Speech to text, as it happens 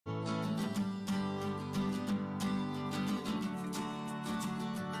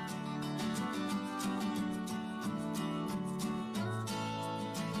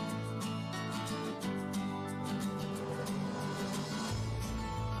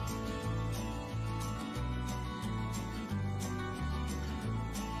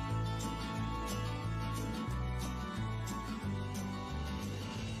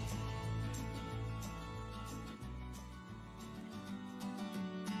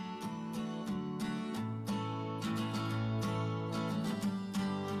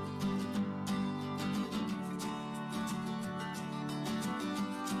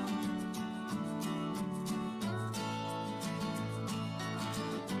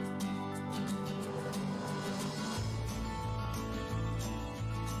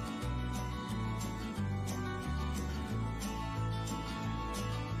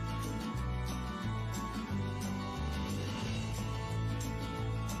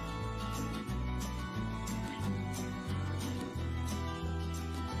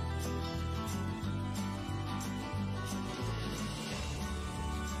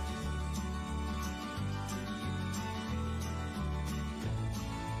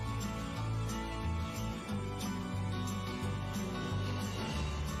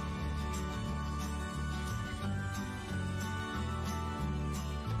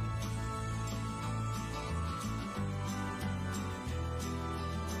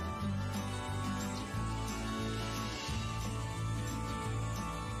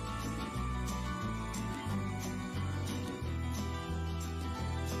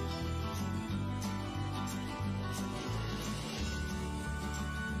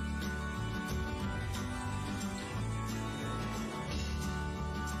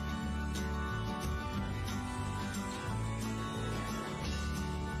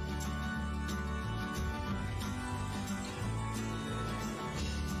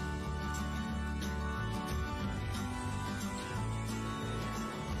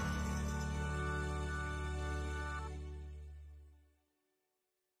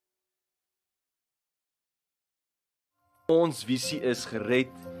Ons visie is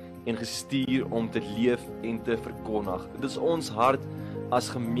gered en gestuur om te leef en te verkondig. Dit is ons hart as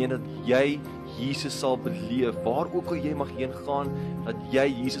gemeente dat jy Jesus sal beleef, waar ook al jy mag heen gaan, dat jy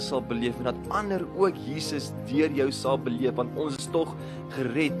Jesus sal beleef en dat ander ook Jesus deur jou sal beleef, want ons is tog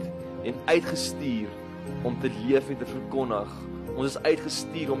gered en uitgestuur om te leef en te verkondig. Ons is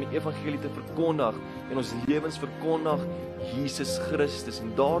uitgestuur om die evangelie te verkondig en ons lewens verkondig Jesus Christus.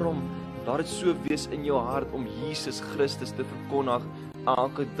 En daarom, laat dit so wees in jou hart om Jesus Christus te verkondig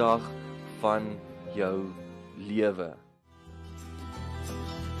elke dag van jou lewe.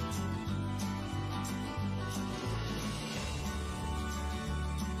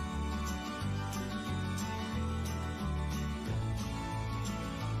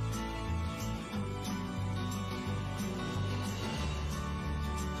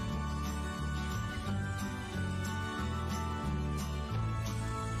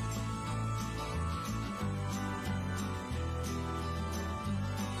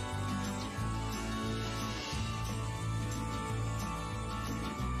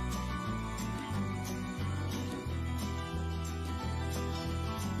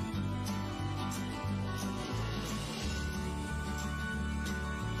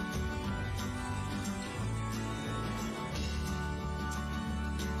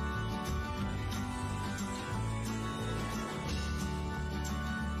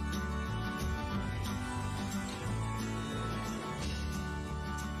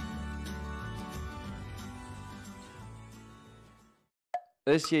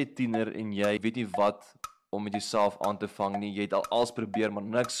 Is jy tiener en jy weet nie wat om met jouself aan te vang nie, jy het al alles probeer, maar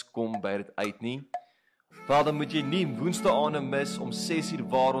niks kom by dit uit nie? Wel, dan moet jy nie woensdaande mis om 6uur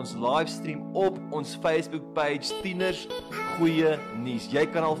waar ons livestream op ons Facebook page Tieners Goeie Nuus. Jy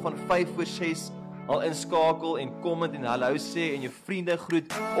kan al van 5:06 al inskakel en comment en hallo sê en jou vriende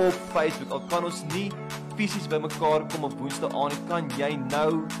groet op Facebook. Al kan ons nie fisies by mekaar kom op woensdaande, kan jy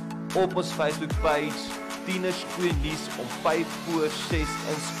nou op ons Facebook page Tieners Goeie Nuus om 5:06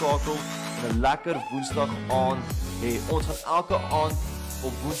 inskakel en 'n lekker woensdag aand hê. Ons gaan elke aand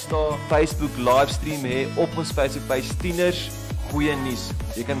op woensdag Facebook livestream hê op ons Facebook page Tieners Goeie Nuus.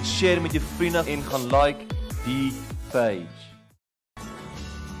 Jy kan share met jou vriende en gaan like die page.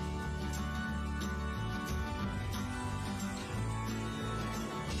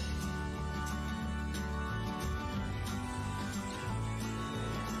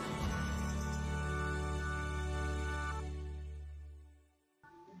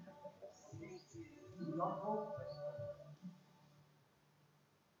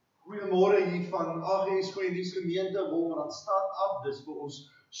 Goeiemôre hier van AGS Goeie Nuus gemeente Wolmaranstad af. Dis vir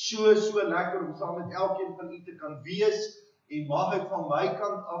ons so lekker om saam met elkeen van u te kan wees. En mag ek van my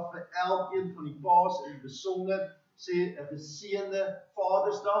kant af vir elkeen van die paas in besonder sê 'n geseënde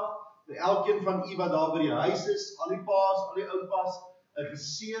Vadersdag. Vir elkeen van u wat daar by die huis is, al die paas, al die oupas, 'n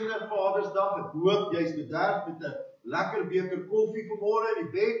geseënde Vadersdag. Ek hoop jy's bederf met 'n lekker beker koffie vanmôre in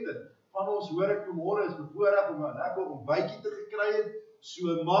die bed. Van ons hoor ek vanmôre is bevoorreg om 'n lekker ontbytjie te gekry het.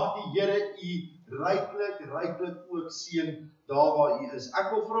 So mag die Here u ryklik ook seën daar waar u is. Ek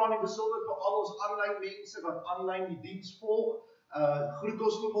wil vra in die besonder vir al ons aanlyn mense wat aanlyn die diens volg. Groet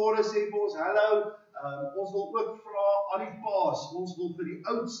ons vanmôre, sê vir ons hallo. Ons wil ook vra al die paas, ons wil vir die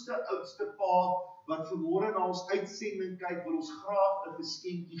oudste pa wat vanmôre na ons uitsending kyk, wil ons graag 'n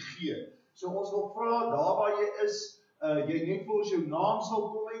geskenkie gee. So ons wil vra daar waar jy is, jy net vir ons jou naam sal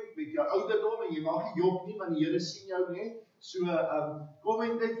kom met jou ouderdom en jy mag nie jok nie, want die Here sien jou net. So, kom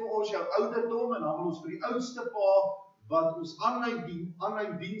net vir ons jou ouderdom en dan wil ons vir die oudste pa wat ons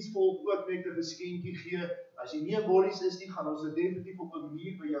aanlyn diens volg ook net 'n geskenkie gee. As jy nie 'n bollies is nie, gaan ons dit definitief op 'n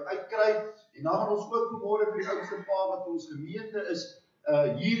manier by jou uitkry. En dan gaan ons ook vanmôre vir die oudste pa wat ons gemeente is,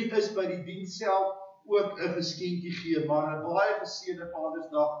 hier is by die diens self ook 'n geskenkie gee. Maar 'n baie geseënde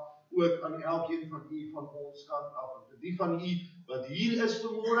Vadersdag ook aan elkeen van u van ons kant af. En vir die van u wat hier is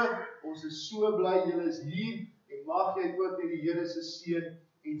vanmôre, ons is so bly julle is hier. En mag jy ook met die Here se seën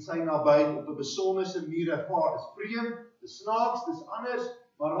en sy nabyheid op 'n besondere manier ervaar. Dis vreemd, dis snaaks, dis anders,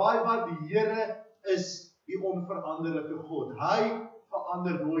 maar raai wat, die Here is die onveranderlike God. Hy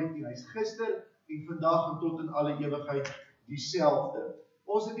verander nooit nie. Hy's gister en vandag en tot in alle ewigheid dieselfde.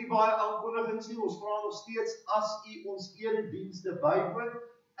 Ons het nie baie aankondigings nie. Ons vra nog steeds as u ons eredienste bywoon.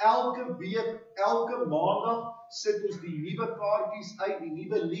 Elke week, elke maandag sit ons die nuwe kaartjies uit, die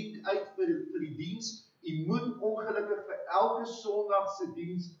nuwe link uit vir die diens. U moet ongelukkig vir elke Sondag se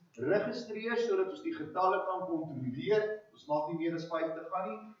diens registreer sodat ons die getalle kan kontroleer. Ons mag nie meer as 50 gaan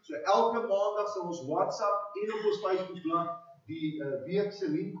nie. So elke maandag sal ons WhatsApp en op ons Facebookblad die week se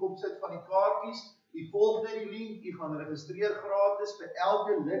link opsit van die kaartjies U volg net die link, u gaan registreer gratis vir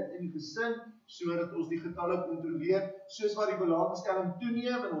elke lid in die gesin, sodat ons die getalle kontroleer, soos wat die belangstelling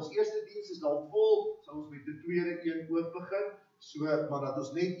toeneem, en ons eerste diens is dalk vol, sal ons met die tweede een ook begin, maar dat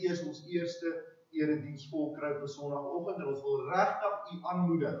ons net eers ons eerste erediens vol kry op 'n Sondagoggend, en ons wil regtig u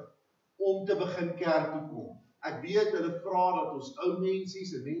aanmoedig om te begin kerk toe kom. Ek weet hulle vra dat ons ou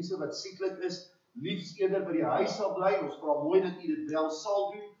mensies en mense wat sieklik is, liefs eerder by die huis sal bly, ons vra mooi dat u dit wel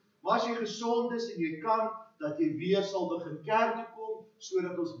sal doen, maar as jy gesond is en jy kan, dat jy weer sal begin kerk toe kom,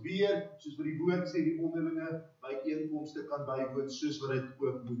 sodat ons weer, soos wat die woord sê, die onderlinge byeenkomste kan bywoon, soos wat dit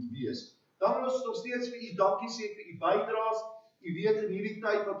ook moet wees. Dan wil ons nog steeds vir u dankie sê vir u bydraes. U weet in hierdie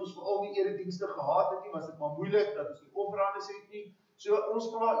tyd wat ons veral nie eredienste gehad het nie, was dit maar moeilik dat ons nie offerandes het nie. So ons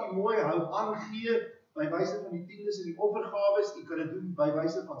vra u mooi hou aangee by wyse van die tiendes en die offergawes. U kan dit doen by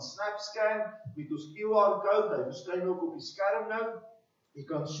wyse van SnapScan met ons QR-code, hy verskyn ook op die skerm nou. U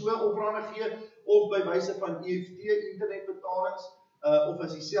kan so offerande gee of by wyse van EFT internetbetalings of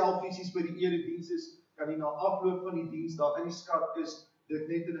as u self fisies by die erediens is, kan u na afloop van die diens daar in die skatkis dit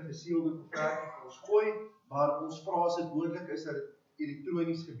net in 'n geseelde koevertjie vir ons gooi, maar ons vra as dit moontlik is dat dit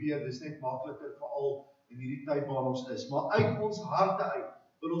elektronies gebeur, dis net makliker veral in hierdie tyd waar ons is. Maar uit ons harte uit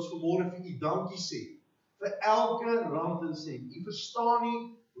wil ons vanmôre vir u dankie sê vir elke rand en sent. U verstaan nie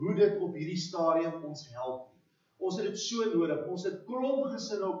hoe dit op hierdie stadium ons help nie. Ons het dit so nodig. Ons het klomp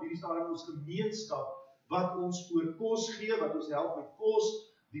gesinne op hierdie stadium in ons gemeenskap wat ons voor kos gee, wat ons help met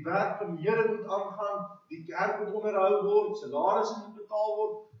kos. Die werk van die Here moet aangaan, die kerk moet onderhou word, salarisse moet betaal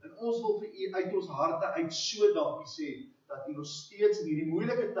word, en ons wil vir u uit ons harte uit so dankie sê, dat u nog steeds in hierdie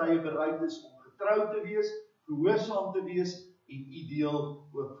moeilike tye bereid is om getrou te wees, gehoorsaam te wees, en u deel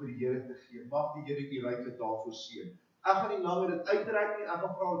ook vir die Here te gee. Mag die Here u ryklik daarvoor seën. Ek gaan nie langer dit uittrek nie, ek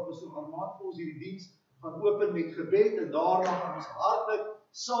gaan vra dat Pastoor Armand vir ons hierdie diens gaan open met gebed, en daarna gaan ons hartlik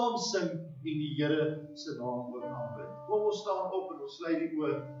saam sing en die Here se naam ook aanbid. Kom ons staan op en ons sluit die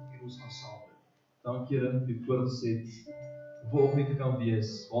oë en ons gaan saam bid. Dankie Here vir die voorgeset vanoggend te kan wees.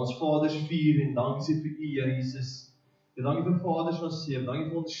 Waar ons Vaders vier en dankie sê vir u Here Jesus. Ja, dankie vir Vaders van sewe, dankie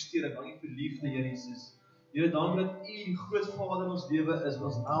vir ondersteuning, dankie vir liefde Here Jesus. Here, dankie dat u die groot Vader in ons lewe is,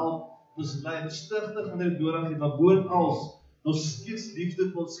 ons help, ons lei bestigtig wanneer dit nodig het, maar bo alles nog steeds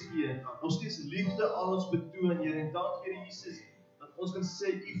liefde vir ons gee, nog steeds liefde aan ons betoon, Here, en dankie Here Jesus, dat ons kan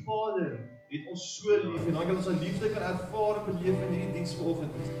sê, u Vader het ons so lief, en dankie dat ons aan liefde kan ervaar en beleef in hierdie diens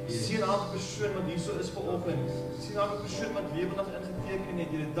vanoggend. Sien elke persoon wat hierso is vanoggend, sien elke persoon wat lewendig ingeteken het,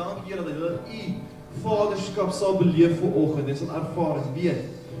 Here, dankie Here dat hulle u vaderskap sal beleef vanoggend, en sal ervaar en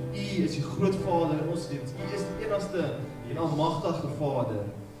weet, u is die groot Vader in ons lewens, u is die enigste en almagtige Vader.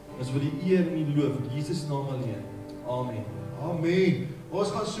 Ons wil die eer en die loof in Jesus naam alleen. Amen. Amen.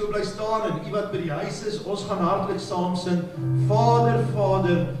 Ons gaan so bly staan, en u wat by die huis is, ons gaan hartlik saam sing, Vader,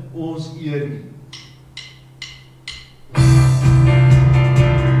 Vader, ons eer u. Vader, ons eer u.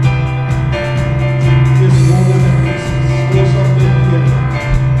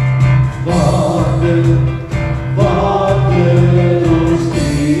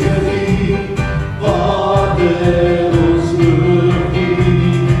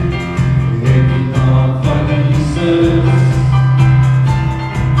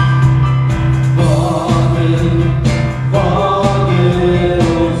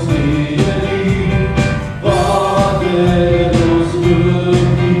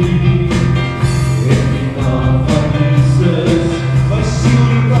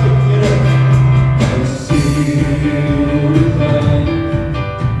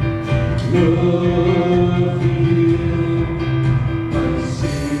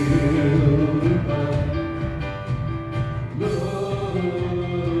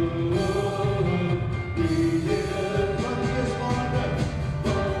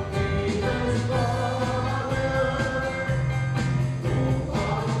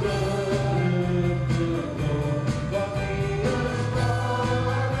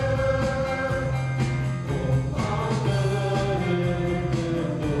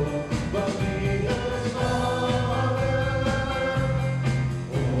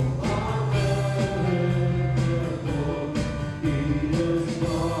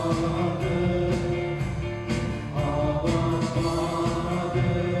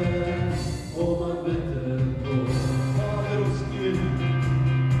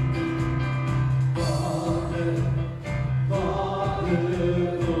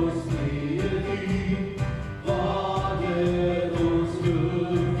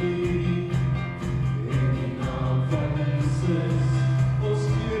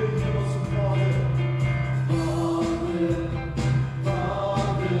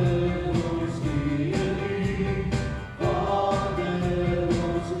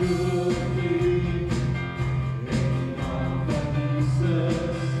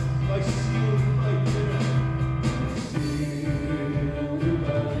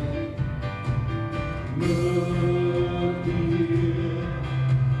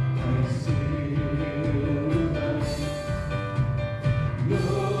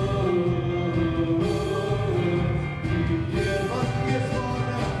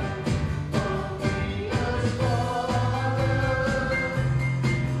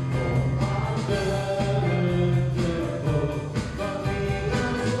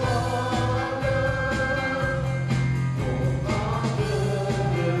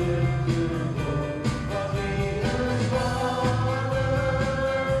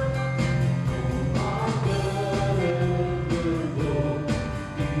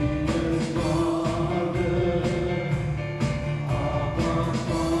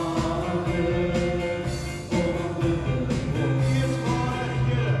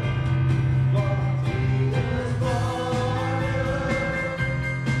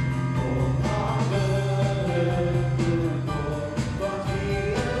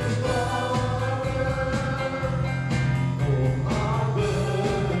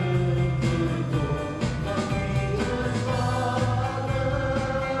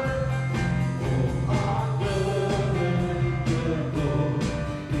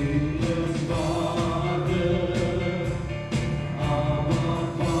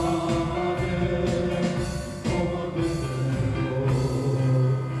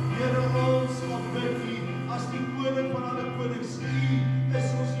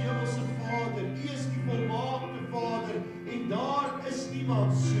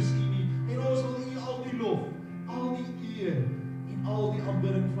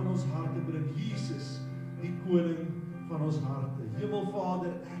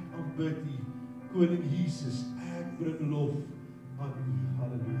 Ek aanbid U, Koning Jesus. Ek bring lof aan U.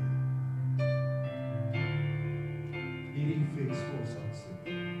 Halleluja. Hierdie fix vir ons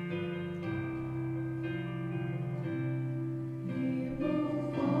aansit.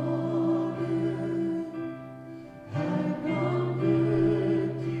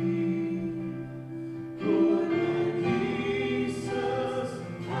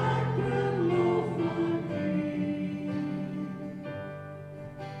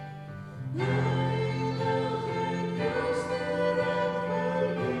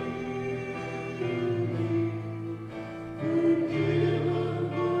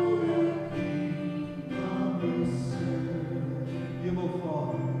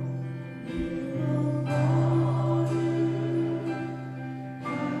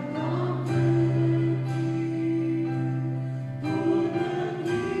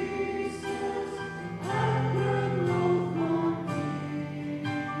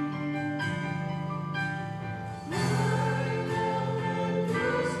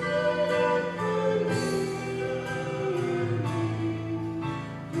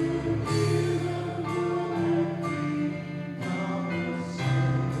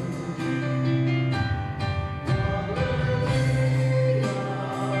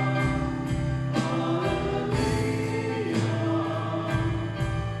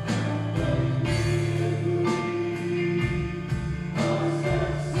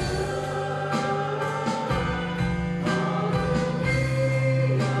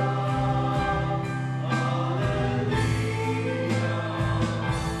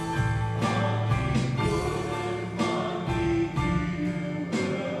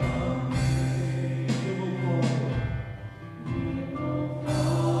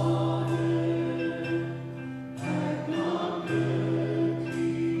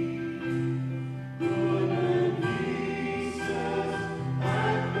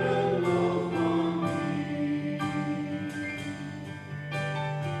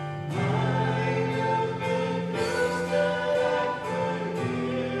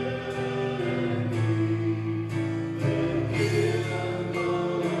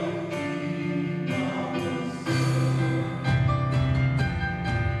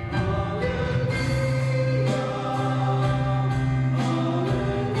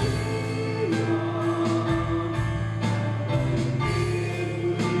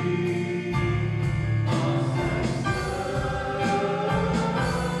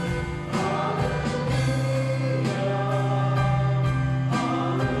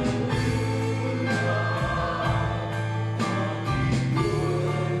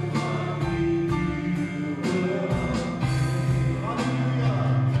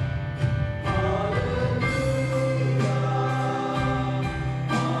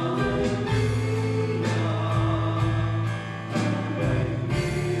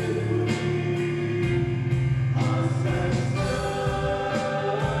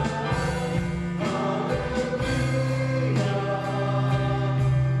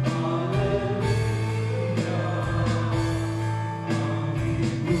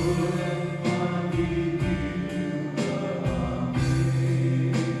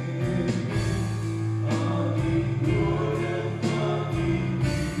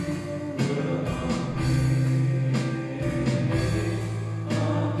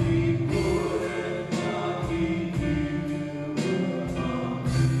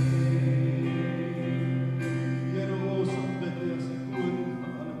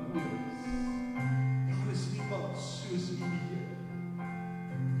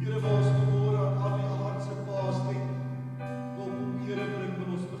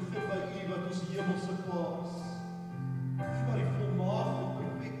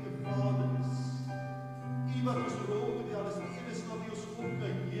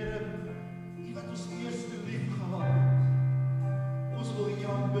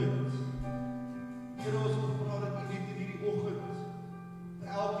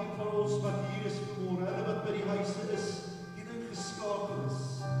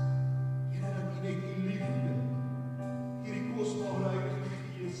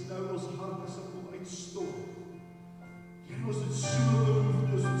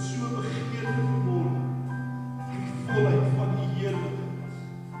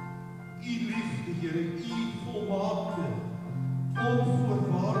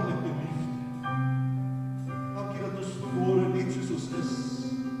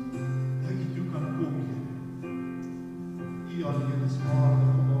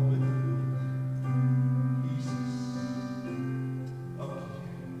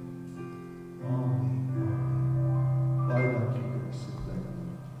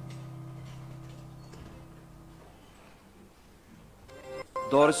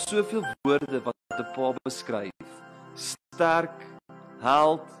 Daar is soveel woorde wat 'n pa beskryf. Sterk,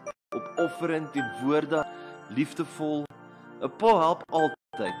 held, opofferend, teenwoordig, liefdevol. 'n Pa help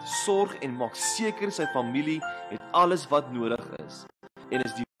altyd, sorg en maak seker sy familie het alles wat nodig is en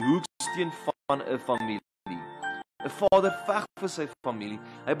is die hoeksteen van 'n familie. 'n Vader veg vir sy familie.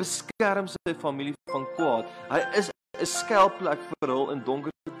 Hy beskerm sy familie van kwaad. Hy is 'n skuilplek vir hul in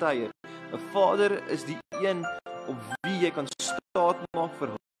donker tye. 'n Vader is die een op wie jy kan staat maak vir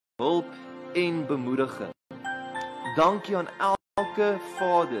hulp en bemoediging. Dankie aan elke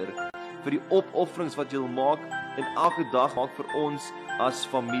vader vir die opofferings wat julle maak en elke dag maak vir ons as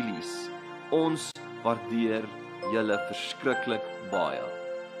families. Ons waardeer julle verskriklik baie.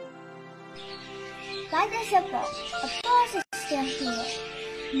 Wat is 'n pa? 'n Pa is 'n steunpilaar.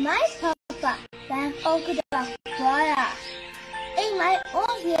 My pappa werk elke dag baie hard. En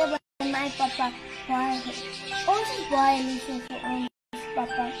ons lewe met my pappa baie goed. Ons is baie lief vir ons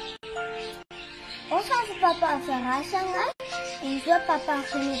pappa. Ons gaan vir pappa 'n verrassing hê en so pappa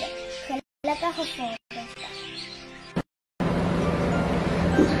geniet. Gelukkige Vadersdag.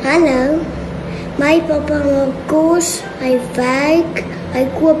 Hallo. My pappa maak kos, hy werk, hy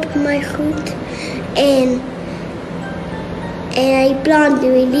koop my goed en hy plant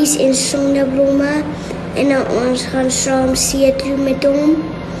lilies en sonneblomme en dan ons gaan saam see toe met hom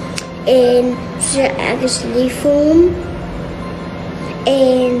en so ek is lief vir hom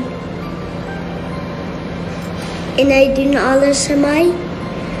en hy doen alles vir my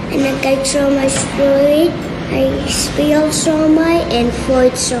en ek kyk saam my storie, hy speel saam my en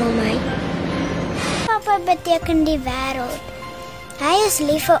fight saam my. Papa beteken die wêreld. Hy is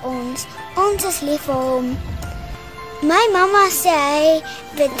lief vir ons is lief vir hom. My mamma sê hy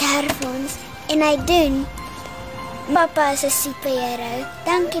bederf ons en hy doen. Papa is 'n superheld.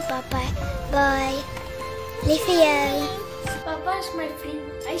 Dankie papa. Bye. Lief vir jou. Papa is my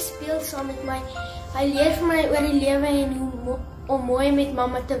vriend. Hy speel saam met my. Hy leer vir my oor die lewe en hoe om mooi met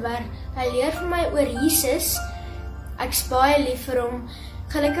mamma te werk. Hy leer vir my oor Jesus. Ek's baie lief vir hom.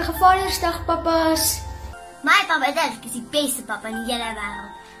 Gelukkige Vadersdag, papa's. My papa is die beste papa in die hele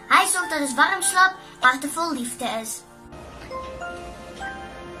wêreld. Hy sorg dat ons warm slaap, maar te vol liefde is.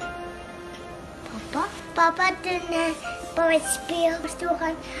 Papa doen papa speel,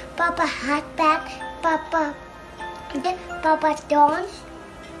 gaan papa hardwerk, papa dans.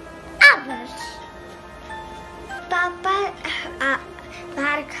 Alles. Papa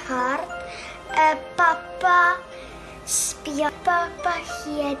werk hard. Papa speel, papa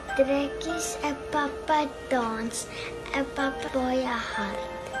gee drukkies, papa dans, papa baie hard.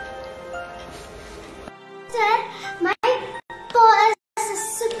 My pa is 'n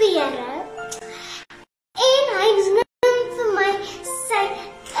superheld en hy noem vir my sy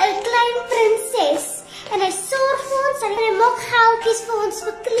 'n klein prinses en hy sorg vir ons en hy maak geldjies vir ons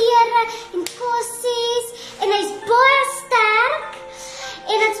vir klere en kossies en hy's baie sterk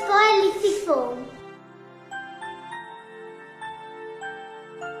en dit's baie lief vir hom.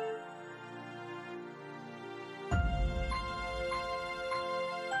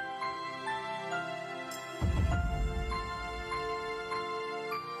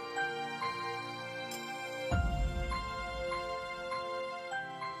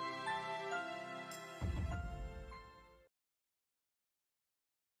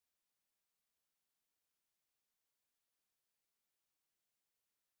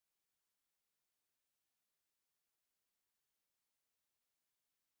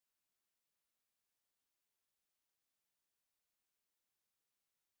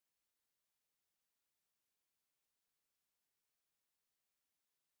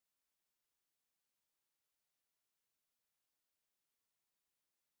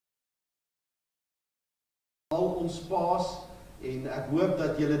 Al ons paas en ek hoop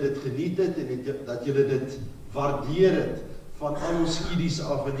dat julle dit geniet het en dat julle dit waardeer het van al ons kiddies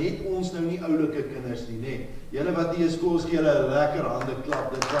af en net ons nou nie oulike kinders nie, nê. Julle wat hier is, koos gee julle 'n lekker hande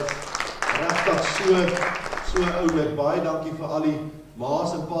klap. Dit was regtig so oulik. Baie dankie vir al die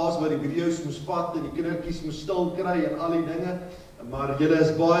ma's en pa's wat die video's moes vat en die kindertjies moes stil kry en al die dinge. Maar julle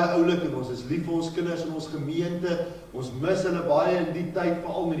is baie oulik en ons is lief vir ons kinders in ons gemeente. Ons mis hulle baie in die tyd,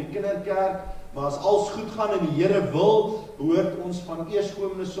 veral met die kinderkerk. Maar as alles goed gaan en die Here wil, behoort ons van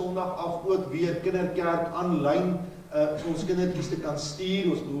eerskomende Sondag af ook weer kinderkerk aanlyn vir ons kindertjies te kan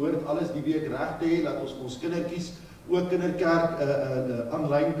stuur. Ons behoort alles die week reg te hê, dat ons vir ons kindertjies ook kinderkerk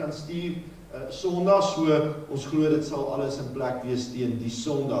aanlyn kan stuur Sondag. So ons glo dit sal alles in plek wees teen die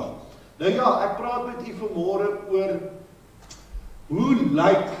Sondag. Nou ja, ek praat met u vanmôre oor hoe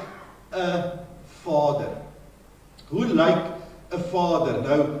lyk 'n vader? Hoe lyk 'n vader?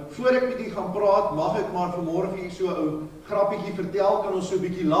 Nou, voor ek met u gaan praat, mag ek maar vanmôre vir u so 'n ou grappietjie vertel, kan ons so 'n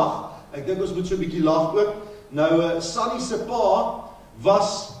bietjie lag. Ek dink ons moet so 'n bietjie lag ook. Nou, Sunny se pa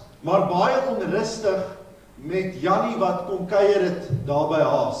was maar baie onrustig met Jannie wat kom kuier het daar by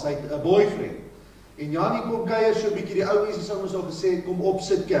haar. Sy het 'n boyfriend. En Jannie kom kuier so 'n bietjie, die ou mense sou mos al gesê het, kom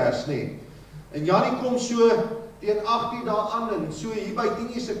opsit kers, nê. En Jannie kom so teen 8:00 daar aan en so hier by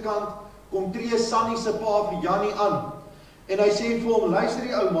 10:00 se kant kom tree Sunny se pa vir Jannie aan. En hy sê vir hom, luister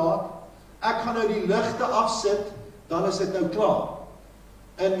die ou maat, ek gaan nou die ligte afsit, dan is dit nou klaar.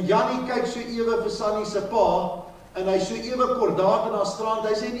 En Jannie kyk so ewe vir Sunny se pa, en hy so ewe kordaat in haar strand,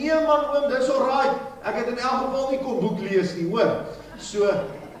 hy sê, nee man oom, dis alright, ek het in elk geval nie kom boek lees nie, hoor. So,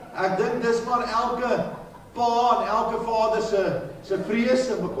 ek dink dis maar elke pa en elke vader se vrees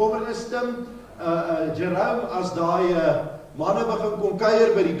en bekommernis stem, Jerome, as daai manne begin kom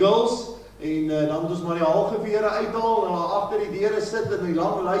kuier by die girls, en dan moet ons maar die halgevere uithaal, en daar agter die deure sit, en die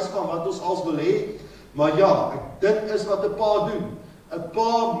lang lys van wat ons als wil hê, maar ja, dit is wat 'n pa doen. 'n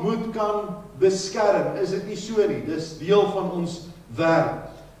Pa moet kan beskerm, is dit nie so nie, dis deel van ons werk.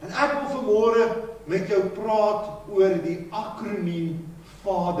 En ek wil vanmôre met jou praat oor die akroniem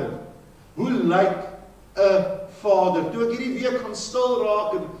Vader. Hoe lyk 'n vader? Toe ek hierdie week gaan stil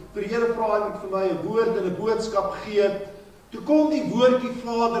raak en vir die Here vra hy moet vir my 'n woord en 'n boodskap gee, toe kom die woordjie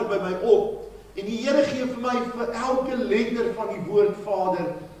Vader by my op. En die Here gee vir my vir elke letter van die woord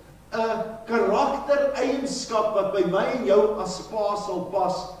Vader 'n karaktereienskap wat by my en jou as pa sal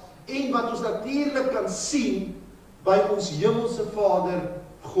pas en wat ons natuurlik kan sien by ons hemelse Vader,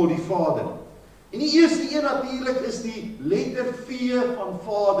 God die Vader. En die eerste een natuurlik is die letter V van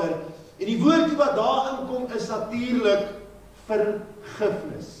Vader. En die woordjie wat daarin kom is natuurlik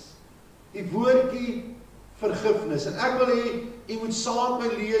vergifnis. Die woordjie vergifnis. En ek wil hê u moet saam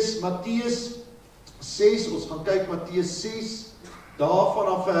met my lees Matteus 6. Ons gaan kyk Matteus 6 daar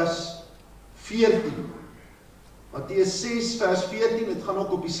vanaf vers 14. Matteus 6 vers 14. Dit gaan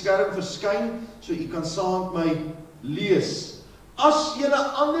ook op die skerm verskyn, so u kan saam met my lees. As julle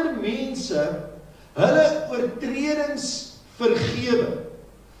ander mense hulle oortredings vergewe,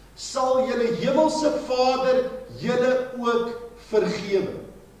 sal julle hemelse Vader julle ook vergewe.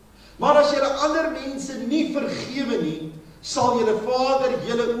 Maar as julle ander mense nie vergewe nie, sal julle Vader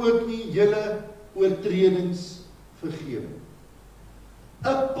julle ook nie julle oortredings vergewe.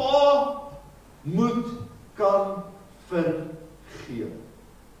 'n Pa moet kan vergewe.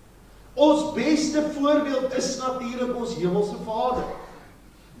 Ons beste voorbeeld is natuurlik ons hemelse Vader,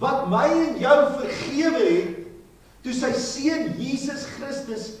 wat my en jou vergewe het, toe sy seun Jesus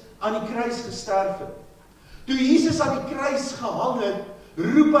Christus aan die kruis gesterf het. Toe Jesus aan die kruis gehang het,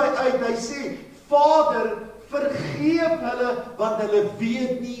 roep hy uit, hy sê, Vader, vergeef hulle, want hulle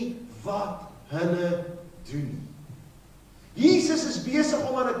weet nie wat hulle doen. Jesus is besig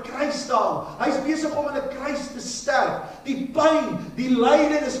om aan 'n kruis te hang. Hy is besig om aan 'n kruis te sterf. Die pyn, die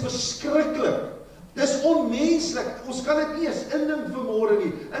lyding is verskriklik. Dis onmenslik. Ons kan dit nie eens indink vanmôre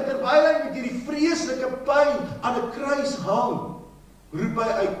nie. En terwyl hy met hierdie vreeslike pyn aan 'n kruis hang, roep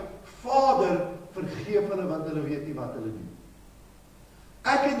hy uit, Vader, vergeef hulle want hulle weet nie wat hulle doen.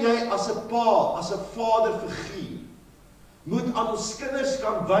 Ek en jy as 'n pa, as 'n vaderfiguur, moet aan ons kinders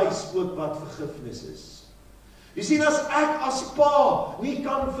kan wys ook wat vergifnis is. Jy sien, as ek as pa nie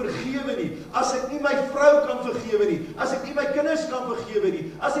kan vergewe nie, as ek nie my vrou kan vergewe nie, as ek nie my kinders kan vergewe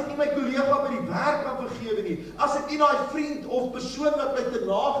nie, as ek nie my kollega by die werk kan vergewe nie, as ek nie daai vriend of persoon wat my te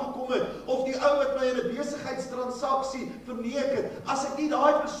nagekom het, of die ou wat my in 'n besigheidstransaksie verneek het, as ek nie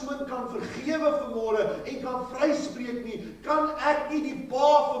daai persoon kan vergewe vanmôre en kan vryspreek nie, kan ek nie die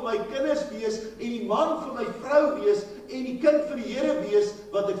pa vir my kinders wees en die man vir my vrou wees en die kind vir die Here wees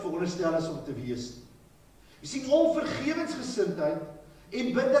wat ek veronderstel is om te wees. Jy sien, onvergewensgesindheid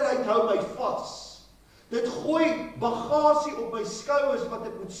en bitterheid hou my vas. Dit gooi bagasie op my skouers wat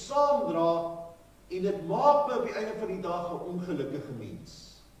ek moet saamdra en dit maak my op die einde van die dag 'n ongelukkige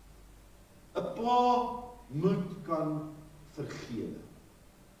mens. 'n Pa moet kan vergewe.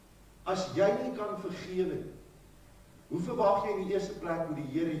 As jy nie kan vergewe nie, hoe verwag jy in die eerste plek moet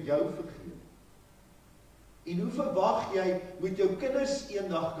die Here jou vergewe? En hoe verwag jy moet jou kinders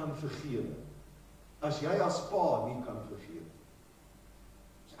eendag kan vergewe? As jy as pa nie kan vergewe.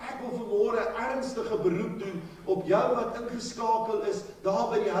 So ek wil vanmôre 'n ernstige beroep doen op jou wat ingeskakel is daar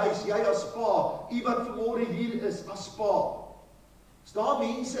by die huis, jy as pa, u wat vanmôre hier is as pa. As daar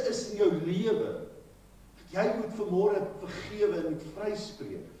mense is in jou lewe, jy moet vanmôre vergewe en moet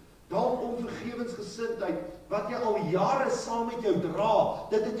vryspreek. Dalk onvergewensgesindheid wat jy al jare saam met jou dra,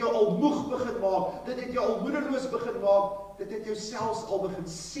 dit het jou al moeg begin maak, dit het jou al moedeloos begin maak, dit het jou selfs al begin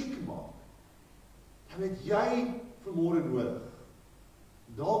siek maak. Dan het jy vanmôre nodig.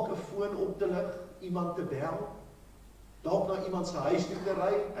 dalk 'n foon op te lig, iemand te bel, dalk na iemand se huis toe te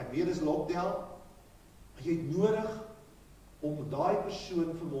ry, ek weet dis lockdown, maar jy het nodig om daai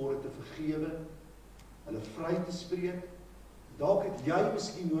persoon vanmôre te vergewe, hulle vry te spreek. Dalk het jy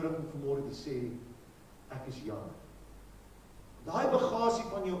miskien nodig om vanmôre te sê, ek is jammer. Daai bagasie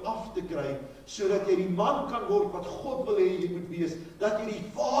van jou af te kry, sodat jy die man kan word wat God wil hê jy moet wees, dat jy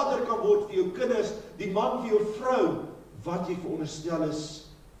die vader kan word vir jou kinders, die man vir jou vrou, wat jy veronderstel is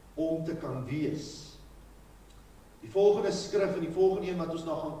om te kan wees. Die volgende skrif en die volgende een wat ons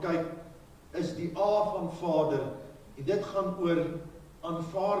na gaan kyk, is die A van Vader, en dit gaan oor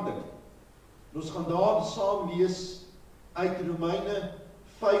aanvaarding. En ons gaan daar saam lees uit Romeine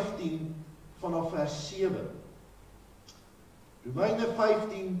 15 vanaf vers 7. Romeine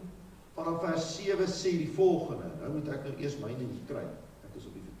 15 vanaf vers 7 sê die volgende. Nou moet ek nou eers myne hier kry. Ek is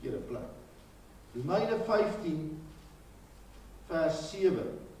op die verkeerde plek. Romeine 15 vers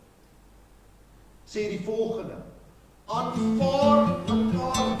 7 sê die volgende: aanvaar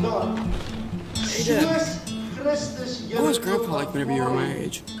mekaar dan, soos Christus julle What was Grandpa like whenever you were my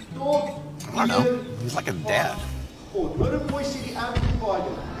age? I don't know. He's like a dad. God, hoor hoe mooi sê die Amplified.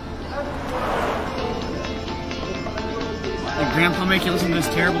 Did Grandpa make you listen to this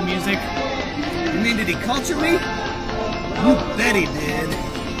terrible music? You mean, did he culture me? You bet he did.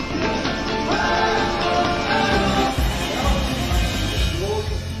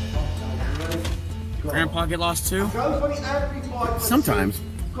 Grandpa get lost too? Sometimes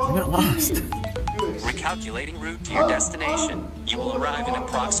I get lost. Recalculating route to your destination. You will arrive in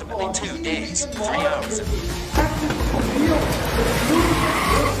approximately 2 days, 3 hours.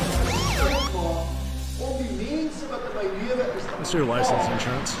 What's your license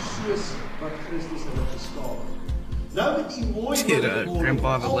insurance? Did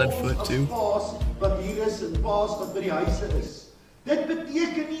Grandpa have a lead foot too? Dit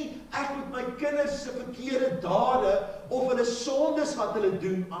beteken nie ek moet my kinders se verkeerde dade of hulle sondes wat hulle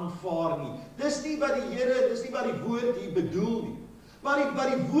doen aanvaar nie. Dis nie wat die Here, dis nie wat die woord hier bedoel nie. Maar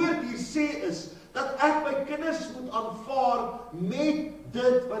wat die woord hier sê is dat ek my kinders moet aanvaar met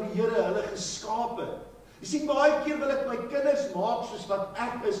dit wat die Here hulle geskaap het. Jy sien, baie keer wil ek my kinders maak soos wat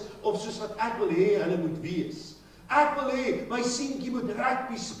ek is of soos wat ek wil hê hulle moet wees. Ek wil hê my seentjie moet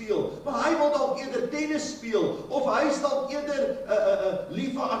rugby speel, maar hy wil dalk eerder tennis speel of hy is dalk eerder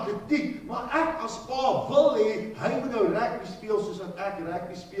lief vir atletiek, maar ek as pa wil hê hy moet nou rugby speel soos wat ek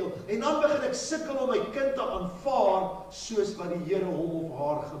rugby speel. En dan begin ek sukkel om my kind te aanvaar soos wat die Here hom of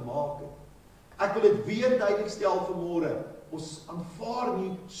haar gemaak het. Ek wil dit weer duidelik stel vanmôre. Ons aanvaar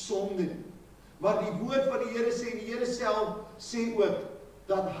nie sonde nie. Maar die woord van die Here sê, die Here self sê ook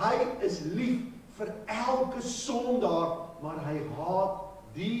dat hy is lief vir elke sondaar, maar hy haat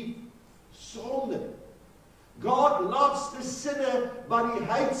die sonde. God loves the sinner, but he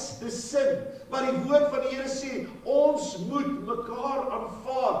hates the sin. Maar die woord van die Here sê, ons moet mekaar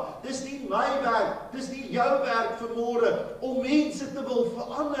aanvaar. Dis nie my werk, dis nie jou werk vanmôre om mense te wil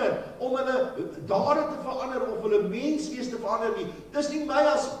verander, om hulle dade te verander of hulle menswees te verander nie. Dis nie my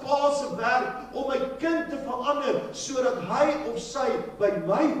as pa se werk om my kind te verander sodat hy of sy by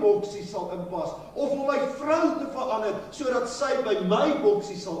my boksie sal inpas, of om my vrou te verander sodat sy by my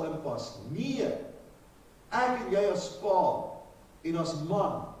boksie sal inpas. Nee. Ek en jy as pa en as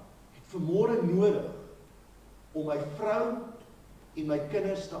man het vanmôre nodig om my vrou en my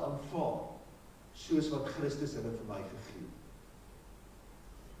kinders te aanvaar soos wat Christus hulle vir my gegee het.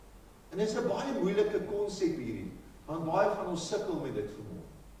 En dit is 'n baie moeilike konsep hierdie, want baie van ons sukkel met dit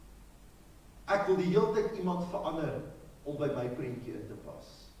vanmôre. Ek wil die hele tyd iemand verander om by my prentjie in te pas.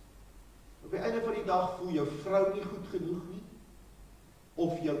 Op die einde van die dag voel jou vrou nie goed genoeg nie,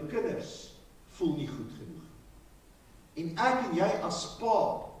 of jou kinders voel nie goed genoeg. En ek en jy as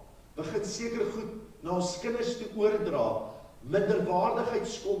pa begin seker goed na ons kinders te oordra,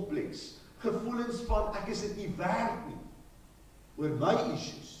 minderwaardigheidskompleks, gevoelens van ek is dit nie werd nie, oor my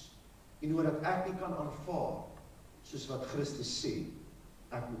issues, en oor dat ek nie kan aanvaar, soos wat Christus sê,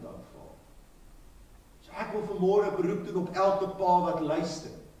 ek moet aanvaar. So ek wil vanmôre beroep doen op elke pa wat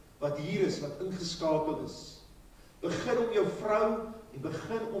luister, wat hier is, wat ingeskakel is. Begin om jou vrou en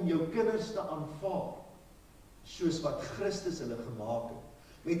begin om jou kinders te aanvaar, soos wat Christus hulle gemaak het.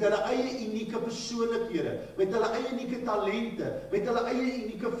 Met hulle eie unieke persoonlikhede, met hulle eie unieke talente, met hulle eie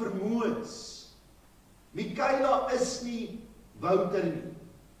unieke vermoëns. Michaela is nie Wouter nie.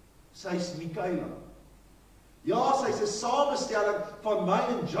 Sy is Michaela. Ja, sy is 'n samestelling van my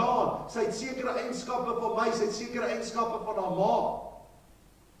en John. Sy het sekere eienskappe van my, sy het sekere eienskappe van haar ma.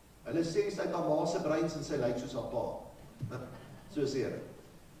 Hulle sê sy het haar ma se breins en sy lyk soos haar pa. So sê hulle.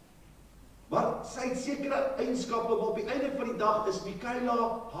 Maar sy het sekere eienskappe, maar op die einde van die dag is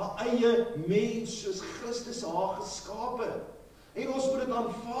Michaela haar eie mens, soos Christus haar geskape. En ons moet dit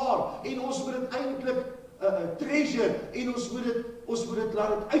aanvaar, en ons moet dit eintlik treasure, en ons moet dit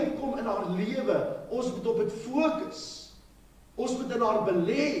laat dit uitkom in haar lewe. Ons moet op dit fokus. Ons moet in haar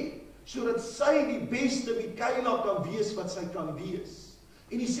belê, sodat sy die beste Michaela kan wees wat sy kan wees.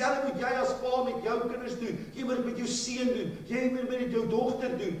 En dieselfde moet jy as pa met jou kinders doen. Jy moet dit met jou seun doen. Jy moet dit met jou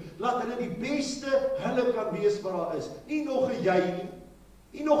dogter doen. Laat hulle die beste hulle kan wees wat daar is. Nie nog 'n jy nie.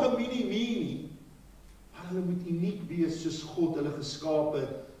 Nie nog 'n mini-me nie. Maar hulle moet uniek wees soos God hulle geskaap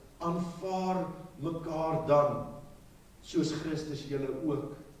het. Aanvaar mekaar dan, soos Christus julle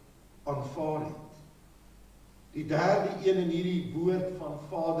ook aanvaar het. Die derde een in hierdie woord van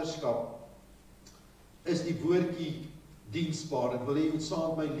vaderskap is die woordjie diensbaar. Ek wil hê jy moet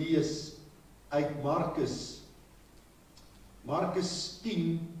saam met my lees uit Markus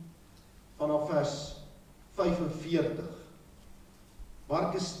 10 vanaf vers 45.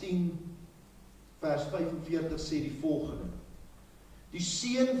 Markus 10 vers 45 sê die volgende: Die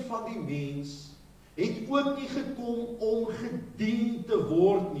seun van die mens het ook nie gekom om gedien te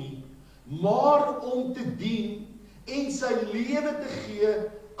word nie, maar om te dien en sy lewe te gee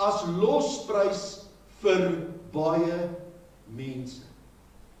as losprys vir baie mense.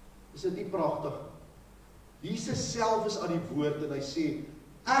 Is dit nie pragtig? Jesus self is aan die woord en hy sê,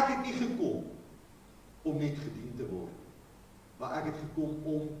 ek het nie gekom om net gedien te word, maar ek het gekom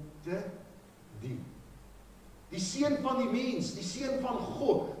om te dien. Die seun van die mens, die seun van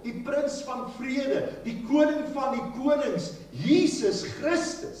God, die prins van vrede, die koning van die konings, Jesus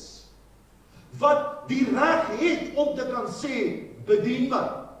Christus, wat die reg het om te kan sê, bedien my.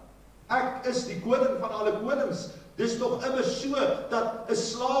 Ek is die koning van alle konings. Dis nog immer so, dat 'n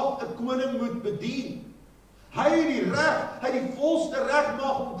slaaf 'n koning moet bedien. Hy het die reg, hy het die volste reg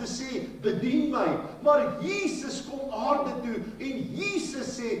mag om te sê, bedien my. Maar Jesus kom aarde toe, en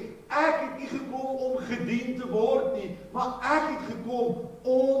Jesus sê, ek het nie gekom om gedien te word nie, maar ek het gekom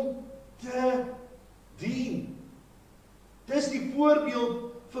om te dien. Dis die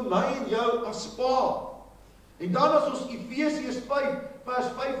voorbeeld vir my en jou as pa. En dan as ons Efesiërs 5 vers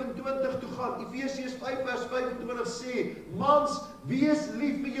 25 toe gaan, Efesiërs 5 vers 25 sê, mans, wees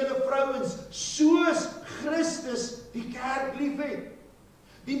lief vir julle vrouens, soos Christus die kerk lief het.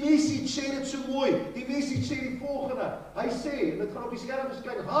 Die message sê dit so mooi, die message sê die volgende, hy sê, en dit gaan op die skerm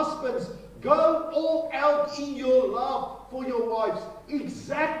verskyn, husbands, go all out in your love for your wives,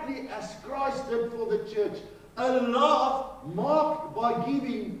 exactly as Christ did for the church, a love marked by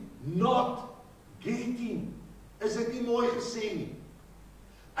giving, not getting. Is dit nie mooi gesê nie?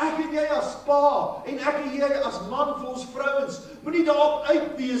 Ek en jy as pa, en ek en jy as man vir ons vrouens, moet nie daarop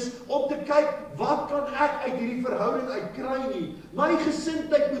uit wees om te kyk, wat kan ek uit hierdie verhouding uitkry nie. My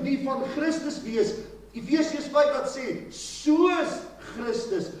gesindheid moet die van Christus wees. Efesiërs 5 wat sê, soos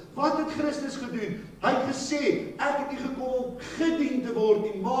Christus. Wat het Christus gedoen? Hy het gesê, ek het nie gekom om gedien te word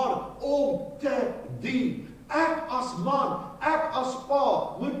nie, maar om te dien. Ek as man, ek as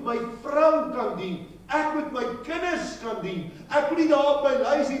pa, moet my vrou kan dien. Ek moet my kinders kan dien. Ek moet nie daar op my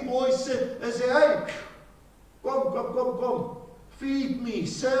lazy boy sit en sê, hey, kom, feed me,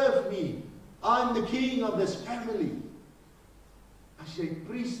 serve me. I'm the king of this family. As jy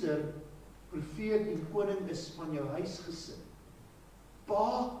priester, profeet en koning is van jou huisgesin,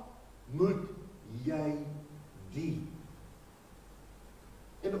 pa, moet jy dien.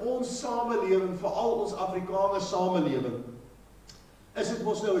 In ons samelewing, veral ons Afrikaner samelewing, is dit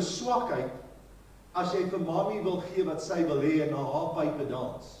mos nou 'n swakheid as jy vir mami wil gee wat sy wil hê en na haar pype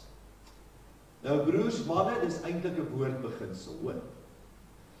dans. Nou broers, manne, dis eintlik 'n woordbeginsel, hoor.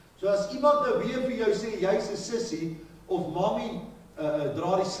 So as iemand nou weer vir jou sê, jy's 'n sissie, of mami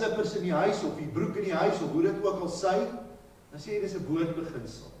dra die slippers in die huis, of die broek in die huis, of hoe dit ook al sê, dan sê jy dis 'n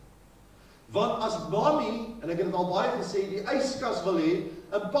woordbeginsel. Want as mami, en ek het dit al baie gesê, die yskas wil hê,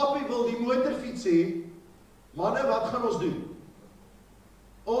 en papi wil die motorfiets hê, manne, wat gaan ons doen?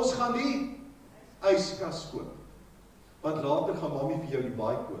 Ons gaan die yskas koop. Want later gaan mami vir jou die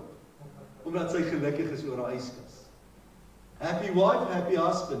baie koop. Omdat sy gelukkig is oor haar yskas. Happy wife, happy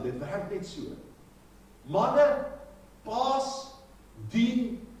husband, dit werk net so. Manne, paas,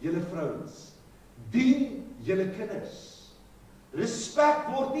 dien julle vrouens. Dien julle kinders. Respek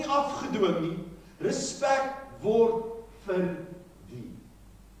word nie afgedwing nie. Respek word verdien.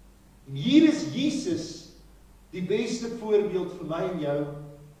 En hier is Jesus die beste voorbeeld vir my en jou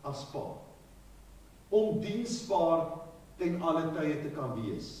as pa. Om diensbaar ten alle tye te kan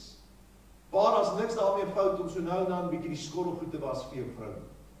wees. Pa, daar's niks daarmee fout om so nou en dan bietjie die skottelgoed te was vir jou vrou.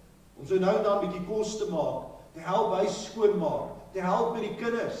 Om so nou en dan bietjie kos te maak, te help huis skoonmaak, te help met die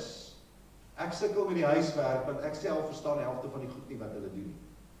kinders. Ek sukkel met die huiswerk, want ek self verstaan die helfte van die goed nie wat hulle doen.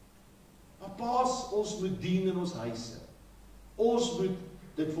 Maar paas, ons moet dien in ons huise. Ons moet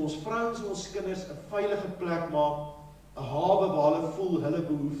dit vir ons vrouens en ons kinders 'n veilige plek maak, 'n hawe waar hulle voel hulle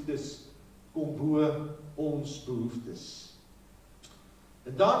behoeftes kom bo ons behoeftes.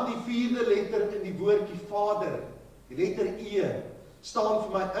 En dan die 4de letter in die woordjie Vader, die letter E, staan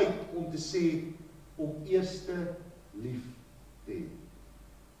vir my uit om te sê, om eerste lief te hê.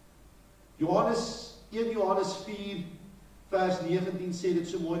 1 Johannes 4 vers 19 sê dit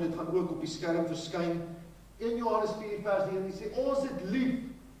so mooi, dit gaan ook op die skerm verskyn. 1 Johannes 4 vers 19 sê, ons het lief,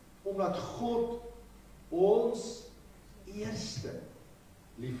 omdat God ons eerste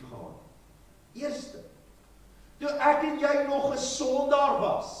lief gehad. Eerste. Toe ek en jy nog 'n sondaar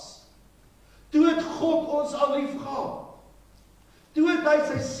was, toe het God ons al lief gehad. Toe het hy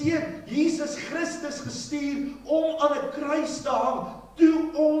sy seun, Jesus Christus, gestuur om aan 'n kruis te hang,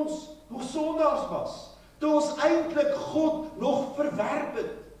 toe ons nog sondaars was. Toe ons eintlik God nog verwerp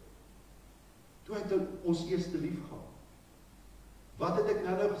het. Toe het hy ons eerste lief gehad. Wat het ek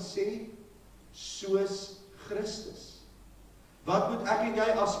nou gesê? Soos Christus. Wat moet ek en jy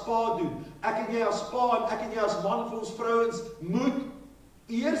as pa doen? Ek en jy as pa en ek en jy as man vir ons vrouens moet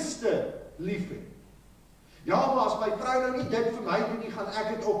eerste lief hê. Ja, maar as my vrou nou nie dit vir my doen nie, gaan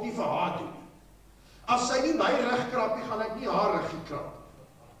ek dit ook nie vir haar doen. As sy nie my rug krap nie, gaan ek nie haar rug krap.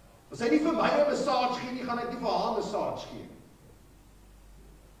 As sy nie vir my 'n massage gee nie, gaan ek nie vir haar 'n massage gee.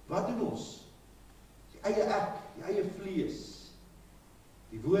 Wat doen ons? Die eie ek, die eie vlees.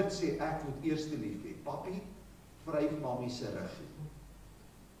 Die woord sê ek moet eerste lief hê. Papi, vryf mammie se rug.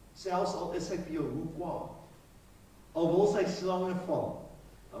 Selfs al is sy vir jou hoe kwaad. Al wil sy slange vang,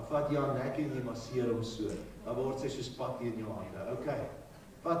 dan vat jy haar nek en jy masseer hom so. Dan word sy soos patty in jou hande. Okay.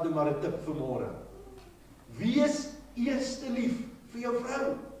 Vat nou maar 'n tip vir môre. Wees eerste lief vir jou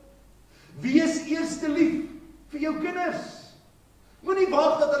vrou. Wees eerste lief vir jou kinders. Moenie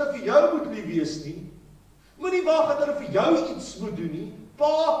wag dat hulle vir jou moet lief wees nie. Moenie wag dat hulle vir jou iets moet doen nie.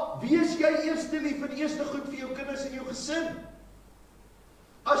 Pa, wees jy eerste lief en eerste goed vir jou kinders en jou gesin.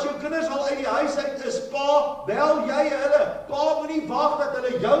 As jou kinders al uit die huis uit is, pa, bel jy hulle. Pa, moenie wag dat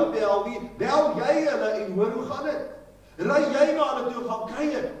hulle jou bel nie. Bel jy hulle en hoor hoe gaan dit. Ry jy na hulle toe, gaan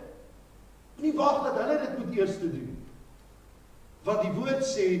kuier. Moenie wag dat hulle dit moet eerste doen. Want die woord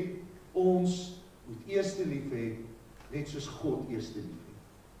sê, ons moet eerste lief hê, net soos God eerste lief hê.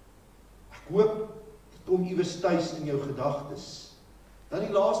 Ek hoop, dit kom iewers tuis in jou gedagtes. Dan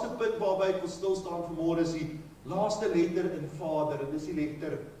die laaste punt waarby ek wil stil staan vanmôre is die laaste letter in Vader, en dis die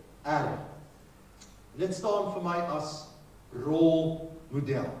letter R. Dit staan vir my as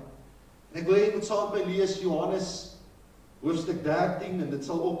rolmodel. En ek wil jy moet saam met my lees Johannes hoofstuk 13, en dit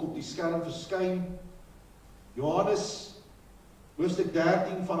sal ook op die skerm verskyn. Johannes hoofstuk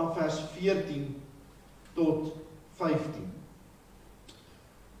 13 vanaf vers 14 tot 15.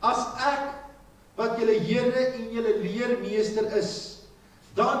 As ek, wat julle Here en julle leermeester is,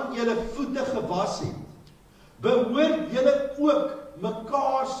 dan julle voete gewas het, behoort julle ook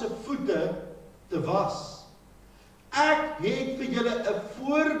mekaar se voete te was. Ek het vir julle 'n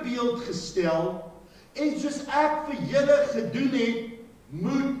voorbeeld gestel, en soos ek vir julle gedoen het,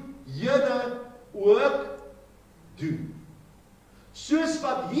 moet julle ook doen. Soos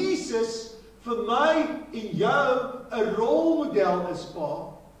wat Jesus vir my en jou 'n rolmodel is,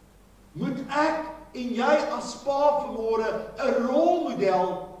 pa, moet ek en jy as pa vanmôre 'n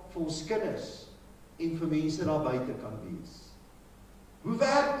rolmodel vir ons kinders en vir mense daar buite kan wees. Hoe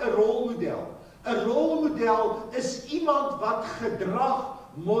werk 'n rolmodel? 'n Rolmodel is iemand wat gedrag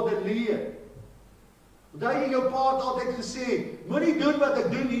modelleer. Onthou jy jou pa het altyd gesê, moenie doen wat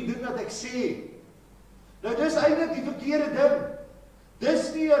ek doen nie, doen wat ek sê. Nou dis eintlik die verkeerde ding.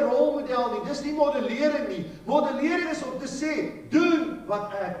 Dis nie 'n rolmodel nie, dis nie modellering nie. Modellering is om te sê, doen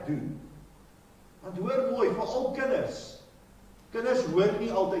wat ek doen. Want hoor mooi, vir al kinders. Kinders hoor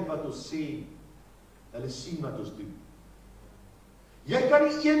nie altyd wat ons sê, hulle sien wat ons doen. Jy kan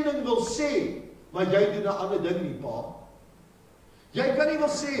nie een ding wil sê, maar jy doen 'n ander ding nie, pa. Jy kan nie wil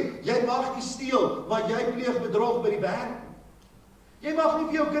sê, jy mag nie steel, maar jy pleeg bedrog by die werk. Jy mag nie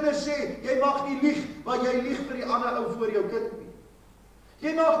vir jou kinders sê, jy mag nie lieg, maar jy lieg vir die ander ou voor jou kind nie.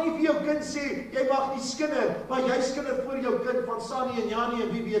 Jy mag nie vir jou kind sê, jy mag nie skinder, maar jy skinder voor jou kind van Sannie en Janie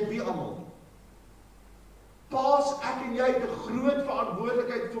en wie weet wie almal nie. Paas, ek en jy het 'n groot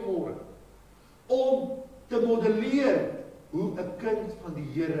verantwoordelikheid vanmôre om te modelleer hoe 'n kind van die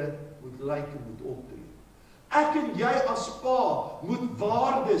Here moet lyk en moet optree. Ek en jy as pa moet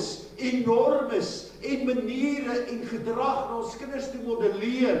waardes en normes en maniere en gedrag na ons kinders toe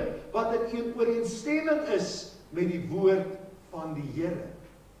modelleer wat in ooreenstemming is met die woord van die Here.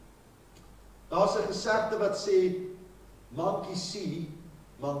 Daar's 'n gesegde wat sê, monkey see,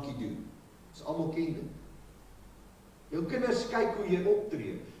 monkey do. Dis almal ken dit. Jou kinders kyk hoe jy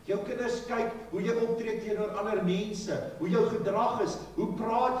optree. Jou kinders kyk hoe jy optree teenoor ander mense, hoe jou gedrag is, hoe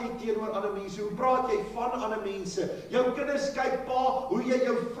praat jy teenoor ander mense, hoe praat jy van ander mense. Jou kinders kyk, pa, hoe jy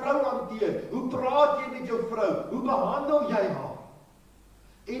jou vrou hanteer, hoe praat jy met jou vrou, hoe behandel jy haar.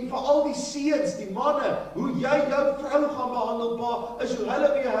 En vir al die seuns, die manne, hoe jy jou vrou gaan behandel, pa, is hoe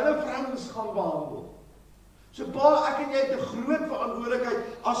hulle weer hulle vrouens gaan behandel. So pa, ek en jy het 'n groot verantwoordelikheid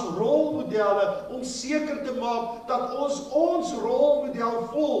as rolmodelle om seker te maak dat ons rolmodel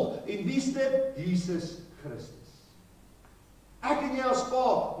volg. En wie is dit? Jesus Christus. Ek en jy as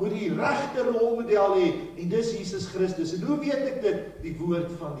pa moet die regte rolmodel hê en dis Jesus Christus. En hoe weet ek dit? Die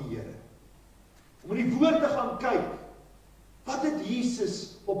woord van die Here. Om in die woord te gaan kyk, wat het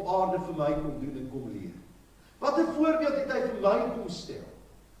Jesus op aarde vir my kom doen en kom leer? Wat 'n voorbeeld het hy vir my kom stel?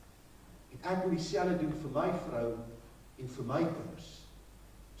 En ek moet dieselfde doen vir my vrou en vir my kinders,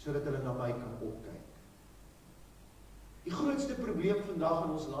 sodat hulle na my kan opkyk. Die grootste probleem vandag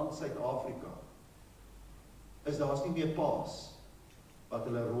in ons land Suid-Afrika is daar's nie meer paas wat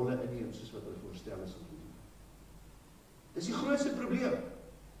hulle rolle inneem soos wat hulle voorstel is om te doen. Dis die grootste probleem.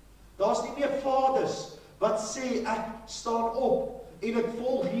 Daar's nie meer vaders wat sê ek staan op en ek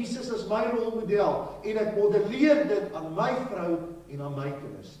volg Jesus as my rolmodel en ek modelleer dit aan my vrou en aan my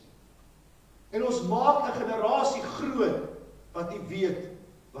kinders. En ons maak 'n generasie groot wat nie weet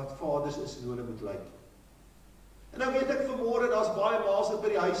wat vaders is en hoe hulle moet lyk. En nou weet ek vanmôre daar's baie ma's wat by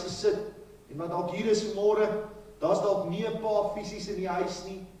die huise sit en wat dalk hier is vanmôre, daar's dalk nie 'n pa fisies in die huis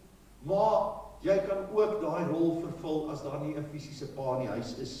nie, maar jy kan ook daai rol vervul as daar nie 'n fisiese pa in die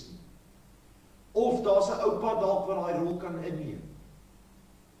huis is nie. Of daar's 'n oupa dalk wat daai rol kan inneem.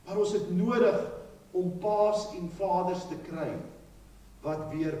 Maar ons het nodig om pa's en vaders te kry wat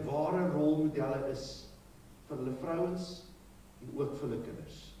weer ware rolmodelle is vir hulle vrouens en ook vir hulle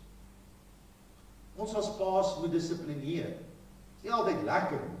kinders. Ons as pa's moet dissiplineer. Dit is nie altyd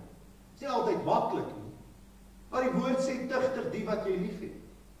lekker nie. Dit is nie altyd maklik nie. Maar die woord sê tugtig die wat jy liefhet.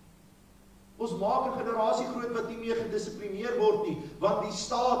 Ons maak 'n generasie groot wat nie meer gedissiplineer word nie, want die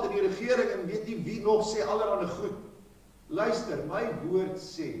staat en die regering en weet nie wie nog sê allerhande goed. Luister, my woord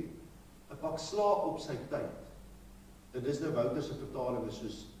sê 'n pak sla op sy tyd. En dis nou Wouter se vertaling is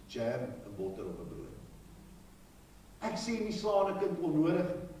soos jam en botter op 'n brood. Ek sê nie slaan 'n kind onnodig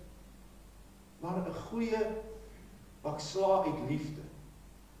nie, maar 'n goeie pak sla uit liefde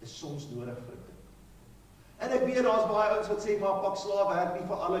is soms nodig vir 'n kind. En ek weet daar's baie ouens wat sê maar pak sla werk nie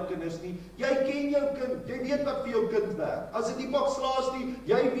vir alle kinders nie. Jy ken jou kind, jy weet wat vir jou kind werk. As dit nie pak sla is nie,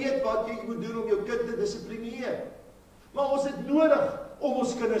 jy weet wat jy moet doen om jou kind te dissiplineer. Maar ons het nodig om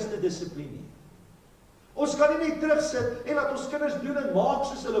ons kinders te dissiplineer. Ons kan nie net terugsit en laat ons kinders doen en maak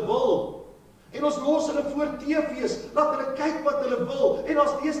soos hulle wil. En ons los hulle voor TV's, laat hulle kyk wat hulle wil. En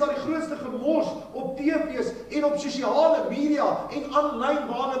ons lees daar die grootste gemors op TV's en op sosiale media en aanlyn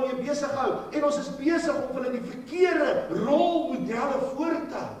waar hulle mee besig hou. En ons is besig om hulle die verkeerde rolmodelle voor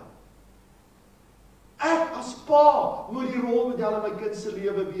te hou. Ek as pa moet die rolmodel in my kind se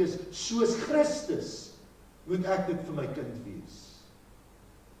lewe wees, soos Christus moet ek dit vir my kind wees.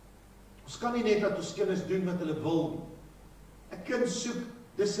 Ons kan nie net dat ons kinders doen wat hulle wil nie. 'n Kind soek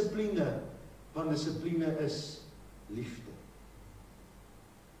dissipline, want dissipline is liefde.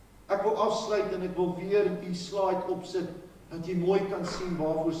 Ek wil afsluit en ek wil weer die slide opsit, dat jy mooi kan sien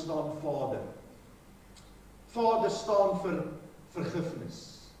waarvoor staan Vader. Vader staan vir vergifnis.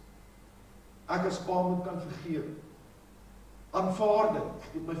 Ek as pa moet kan vergewe. Aanvaarding,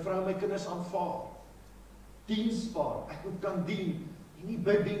 ek moet my vrou en my kinders aanvaar. Diensbaar, ek moet kan dien, en nie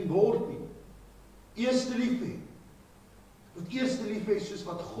bedien word nie. Eerste lief hê. Ek moet eerste lief hê soos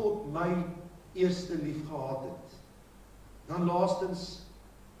wat God my eerste lief gehad het. Dan laastens,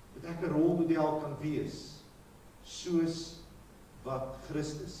 moet ek 'n rolmodel kan wees, soos wat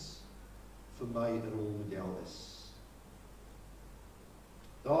Christus vir my 'n rolmodel is.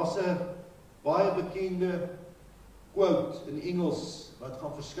 Daar's 'n baie bekende quote in Engels wat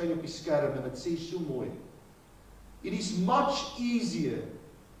gaan verskyn op die skerm en dit sê so mooi: It is much easier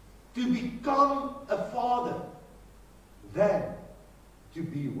to become a father than to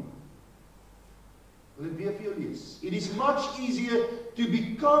be one. Wil ek weer vir jou lees? It is much easier to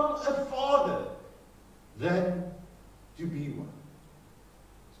become a father than to be one.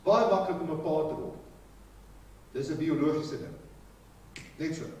 Dit is baie maklik om 'n pa te word. Dis 'n biologiese ding.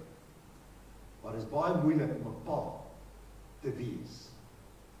 Net so. Maar dit is baie moeilik om 'n pa te wees.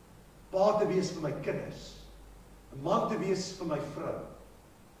 Pa te wees vir my kinders. 'n Man te wees vir my vrou.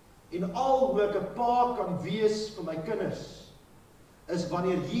 En al hoe ek 'n pa kan wees vir my kinders, is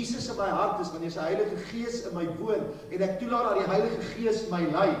wanneer Jesus in my hart is, wanneer sy Heilige Gees in my woon, en ek toelaat dat die Heilige Gees my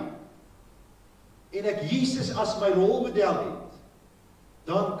lei, en ek Jesus as my rolmodel het,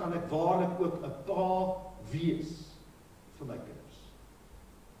 dan kan ek waarlik ook 'n pa wees vir my kinders.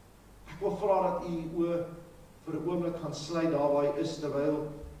 Ek wil vra dat u oë vir 'n oomblik gaan sluit daar waar hy is, terwyl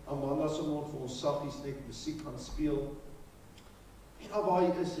Amanda sommer vir ons saggies net musiek gaan speel. En daar waar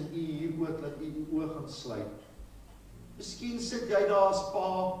hy is en u hier ook, dat u oë gaan sluit. Miskien sit jy daar as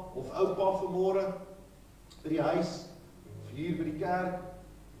pa of oupa vanmôre by die huis, of hier by die kerk.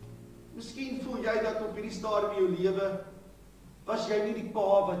 Miskien voel jy dat op hierdie stadium in jou lewe was jy nie die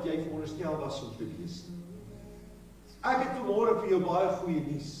pa wat jy veronderstel was om te wees nie. Ek het vanmôre vir jou baie goeie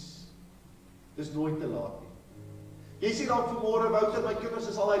nuus. Dis nooit te laat nie. Jy sê dan vanmôre, Wouter, my kinders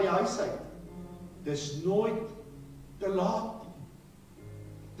is al uit die huis uit. Dis nooit te laat nie.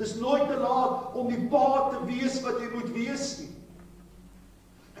 Dis nooit te laat om die pa te wees wat jy moet wees nie.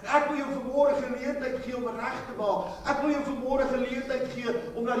 En ek wil jou vanmôre geleentheid gee om reg te maak. Ek wil jou vanmôre geleentheid gee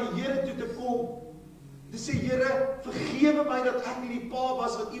om na die Here toe te kom. Te sê, Here, vergewe my dat ek nie die pa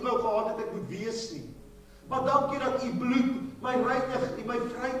was wat u wou gehad het ek moet wees nie. Maar dankie dat u bloed my reinig en my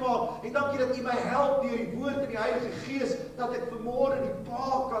vrymaak, en dankie dat u my help deur die woord en die Heilige Gees, dat ek vanmôre die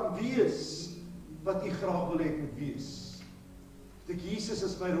pa kan wees wat u graag wil hê ek moet wees. Dat ek Jesus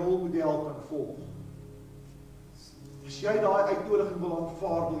as my rolmodel kan volg. As jy daai uitnodiging wil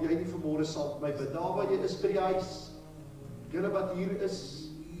aanvaar, wil jy nie vanmôre saam met my bid. Daar waar jy is by die huis, julle wat hier is,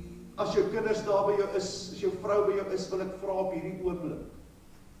 as jou kinders daar by jou is, as jou vrou by jou is, wil ek vra op hierdie oomblik,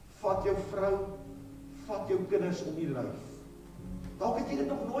 vat jou vrou, vat jou kinders om die lyf. Dalk het jy dit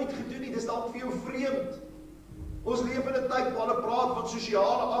nog nooit gedoen nie, dis dalk vir jou vreemd. Ons leef in 'n tyd waar hulle praat van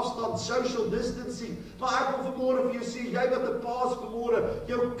sosiale afstand, social distancing, maar ek wil vanmôre vir jou sê, jy wat 'n pa is vanmôre,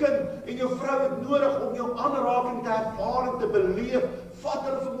 jou kind en jou vrou het nodig om jou aanraking te ervaar en te beleef. Vat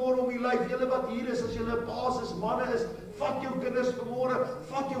hulle vanmôre om die lyf. Julle wat hier is, as julle 'n paas is, manne is, vat jou kinders vanmôre,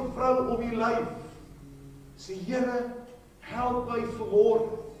 vat jou vrou om die lyf. Sê, Here, help my vanmôre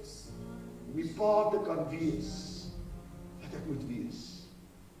om die pa te kan wees wat ek moet wees.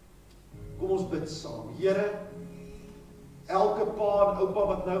 Kom ons bid saam. Here, elke pa en oupa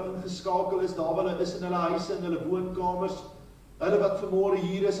wat nou ingeskakel is, daar waar hulle is in hulle huise, in hulle woonkamers, hulle wat vanmôre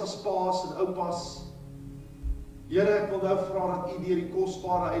hier is as paas en oupas, Here, ek wil nou vra dat u deur die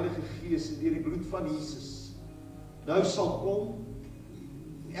kosbare Heilige Gees en deur die bloed van Jesus nou sal kom,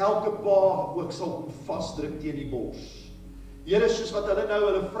 en elke pa ook sal kom vasdruk teen die bors. Here, soos wat hulle nou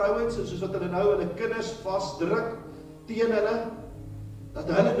hulle vrouens en soos wat hulle nou hulle kinders vasdruk teen hulle, dat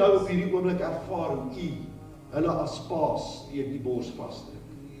hulle nou op hierdie oomblik ervaar hoe u hulle as paas teen die bors vasdruk.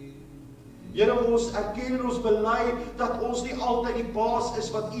 Here, ons erken en ons bely dat ons nie altyd die paas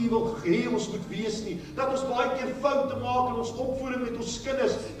is wat u wil hê ons moet wees nie. Dat ons baie keer foute maak in ons opvoeding met ons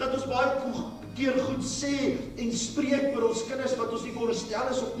kinders, dat ons baie keer goed sê en spreek oor ons kinders wat ons nie veronderstel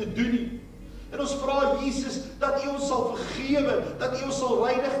is om te doen nie. En ons vra Jesus dat u ons sal vergewe, dat u ons sal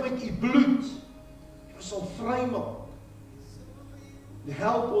reinig met u bloed, en ons sal vrymaak. En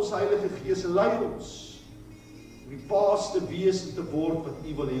help ons Heilige Gees, lei ons om die paas te wees en te word wat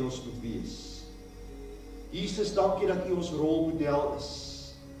u wil hê ons moet wees. Jesus, dankie dat u ons rolmodel is.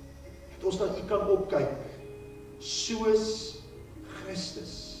 Dat ons na u kan opkyk, soos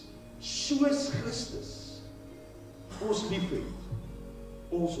Christus. Soos Christus ons liefhet.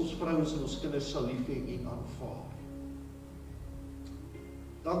 Ons vrouens en ons kinders sal lief hê en aanvaar.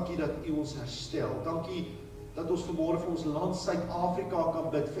 Dankie dat u ons herstel. Dankie dat ons vanmôre vir ons land Suid-Afrika kan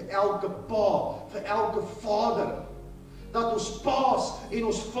bid, vir elke pa, vir elke vader, dat ons paas en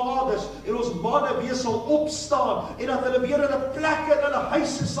ons vaders en ons manne weer sal opstaan, en dat hulle weer hulle plekke in hulle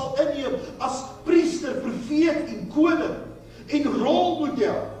huise sal inneem, as priester, profeet en koning, en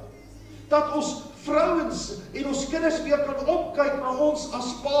rolmodel, dat ons vrouens en ons kinders weer kan opkyk na ons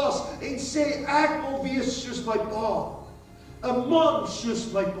as paas, en sê, ek wil wees soos my pa, 'n man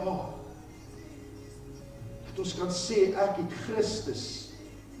soos my pa. Dat ons kan sê, ek het Christus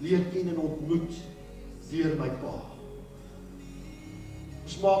leer ken en ontmoet deur my pa.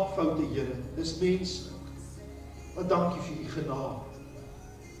 Ons maak foute, Here, dis menslik, maar dankie vir u genade.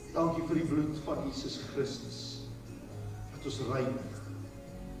 Dankie vir die bloed van Jesus Christus, wat ons reinig.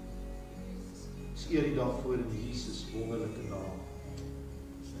 Ons eer u daarvoor in Jesus wonderlike naam.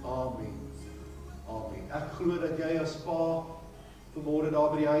 Amen. Amen. Ek glo dat jy as pa vanmôre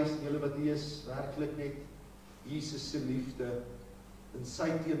daar by die huis, en julle wat hier is, werklik net Jesus se liefde in sy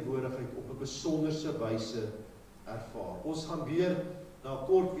teenwoordigheid op 'n besonderse wyse ervaar. Ons gaan weer na 'n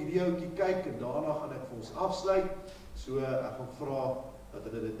kort videoetjie kyk en daarna gaan ek vir ons afsluit. So ek gaan vra dat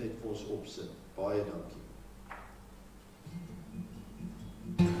hulle dit net vir ons opsit. Baie dankie.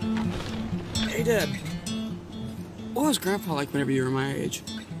 Hey, Dad. What was Grandpa like whenever you were my age?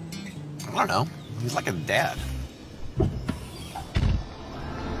 I don't know. He's like a dad.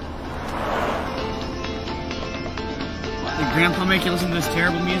 Did Grandpa make you listen to this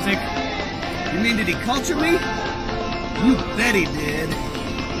terrible music? You mean, did he culture me? You bet he did.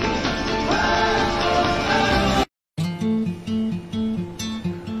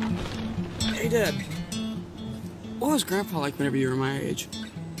 Hey, Dad. What was Grandpa like whenever you were my age?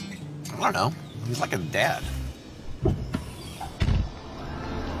 I don't know. He's like a dad. Did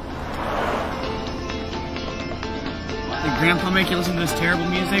Grandpa make you listen to this terrible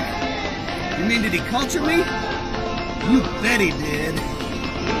music? You mean, did he culture me? You bet he did.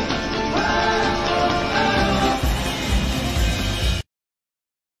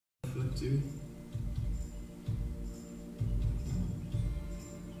 Flip 2.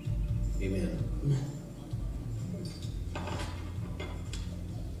 Amen.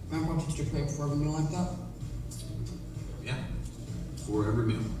 Grandpa teach you to pray before every meal like that? Yeah. For every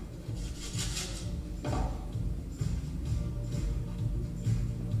meal.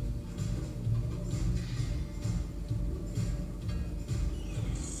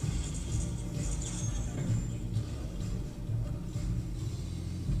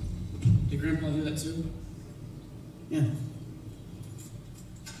 Did Grandpa do that too? Yeah.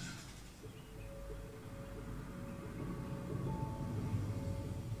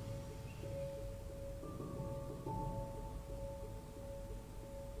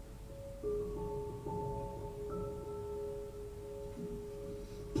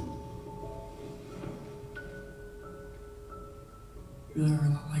 You really are a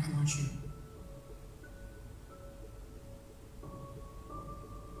lot like him, aren't you?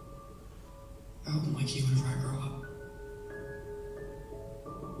 I hope I'm like you whenever I grow up.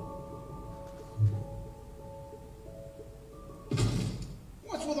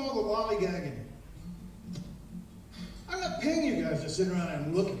 What's with all the lollygagging? I'm not paying you guys to sit around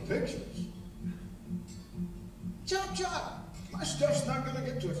and look at pictures. Chop chop! My stuff's not gonna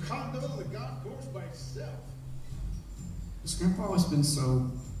get to a condo on the golf course by itself. Has Grandpa always been so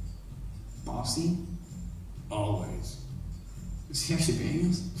bossy? Always. Is he actually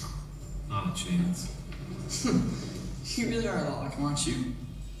paying us? Not a chance. You really are a lot like him, aren't you?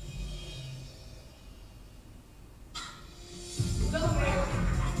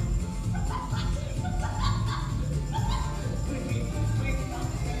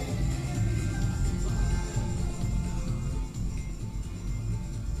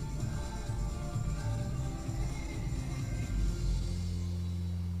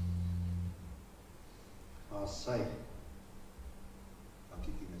 Sy.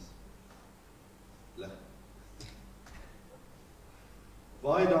 Dankie Tinus. Lig.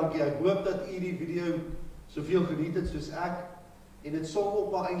 Baie dankie. Ek hoop dat u die video soveel geniet het soos ek en dit som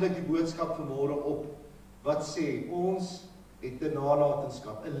op maar eintlik die boodskap vanmôre op wat sê ons het 'n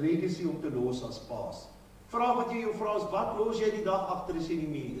nalatenskap, 'n legacy om te los as paas. Vra wat jy jou vra is wat los jy die dag agter as jy nie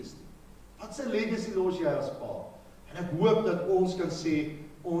meer is nie? Wat se legacy los jy as pa? En ek hoop dat ons kan sê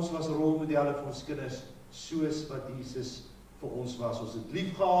ons was rolmodelle vir ons kinders soos wat Jesus vir ons was. Ons het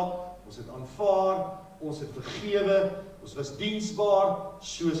lief gehad, ons het aanvaar, ons het vergewe, ons was diensbaar,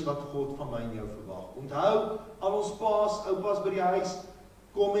 soos wat God van my en jou verwag. Onthou, al ons paas, oupas by die huis,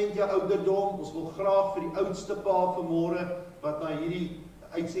 kom met jou ouderdom, ons wil graag vir die oudste pa vanmôre, wat na hierdie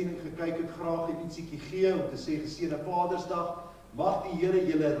uitsending gekyk het, graag 'n ietsiekie gee, om te sê geseënde Vadersdag. Mag die Here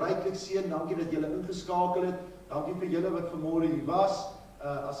julle ryklik seën, dankie dat julle ingeskakel het, dankie vir julle wat vanmôre hier was,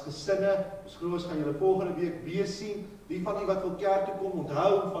 as gesinne, ons glo ons gaan julle volgende week weer sien. Die van u wat wil kerk toe kom,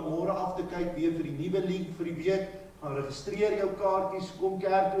 onthou om van môre af te kyk weer vir die nuwe link vir die week. Gaan registreer jou kaartjies, kom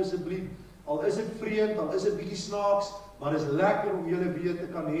kerk toe asseblief. Al is dit vreemd, al is dit bietjie snaaks, maar is lekker om julle weer te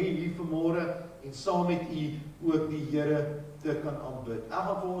kan hê hier vanmôre en saam met u ook die Here te kan aanbid. Ek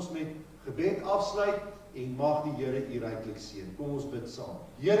gaan vir ons met gebed afsluit en mag die Here u ryklik seën. Kom ons bid saam.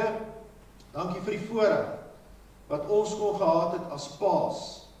 Here, dankie vir die voorreg wat ons kon gehad het as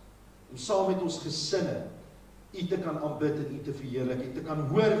paas, om saam met ons gesinne u te kan aanbid en u te verheerlik, en te kan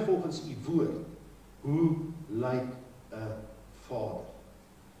hoor volgens u woord, hoe lyk 'n vader.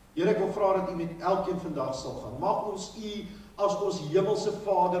 Here, ek wil vra dat u met elkeen vandag sal gaan. Mag ons u as ons hemelse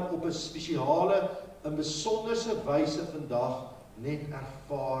Vader op 'n spesiale, 'n besonderse wyse vandag net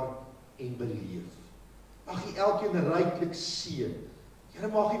ervaar en beleef. Mag u elkeen ryklik seën Here,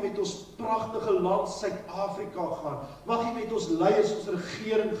 mag U met ons pragtige land Suid-Afrika gaan. Mag U met ons leiers, ons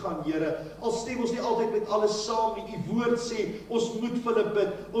regering gaan, Here. Al stem ons nie altyd met alles saam nie. U woord sê, ons moet vir hulle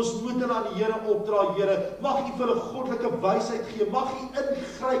bid. Ons moet hulle aan die Here opdra, Here. Mag U vir hulle goddelike wysheid gee. Mag U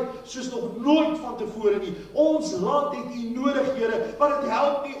ingryp soos nog nooit van tevore nie. Ons land het U nodig, Here, want dit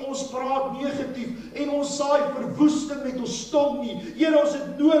help nie ons praat negatief en ons saai verwoesting met ons tong nie. Here, ons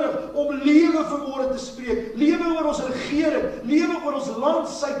het nodig om lewe vanmôre te spreek. Lewe oor ons regering, lewe oor ons land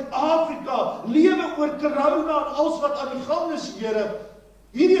Suid-Afrika, lewe oor corona en alles wat aan die gang is, Here.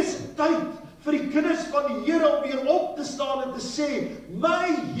 Hierdie is 'n tyd vir die kinders van die Here om weer op te staan en te sê, my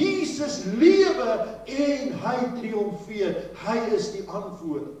Jesus lewe en hy triomfeer. Hy is die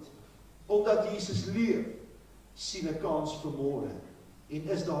antwoord. Omdat Jesus leef, sien 'n kans vir môre en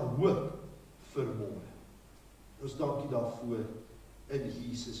is daar hoop vir môre. Ons dankie daarvoor in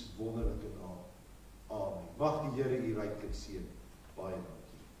Jesus wonderlike naam. Amen. Mag die Here U ryklik seën. Baie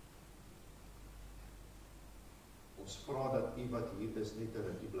dankie. Ons vra dat U wat hier is net 'n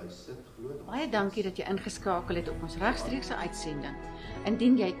rukkie bly sit, glo. Baie dankie dat jy ingeskakel het op ons regstreekse uitsending.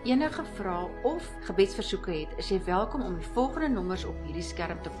 Indien jy enige vrae of gebedsversoeke het, is jy welkom om die volgende nommers op hierdie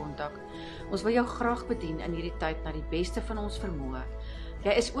skerm te kontak. Ons wil jou graag bedien in hierdie tyd na die beste van ons vermoë.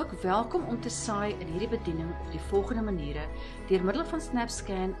 Jy is ook welkom om te saai in hierdie bediening op die volgende maniere, deur middel van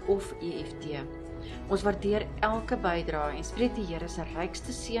SnapScan of EFT. Ons waardeer elke bydrae en spreek die Here se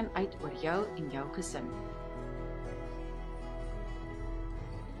rykste seën uit oor jou en jou gesin.